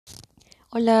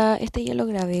Hola, este ya lo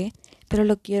grabé, pero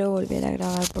lo quiero volver a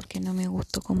grabar porque no me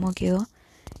gustó cómo quedó.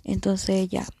 Entonces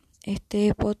ya,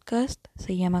 este podcast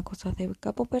se llama Cosas de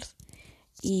Kpopers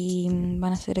y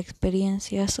van a ser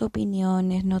experiencias,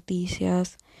 opiniones,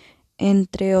 noticias,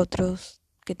 entre otros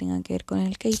que tengan que ver con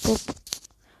el K-pop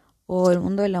o el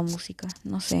mundo de la música.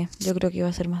 No sé, yo creo que va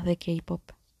a ser más de K-pop.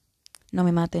 No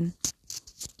me maten.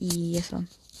 Y eso,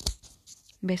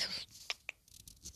 besos.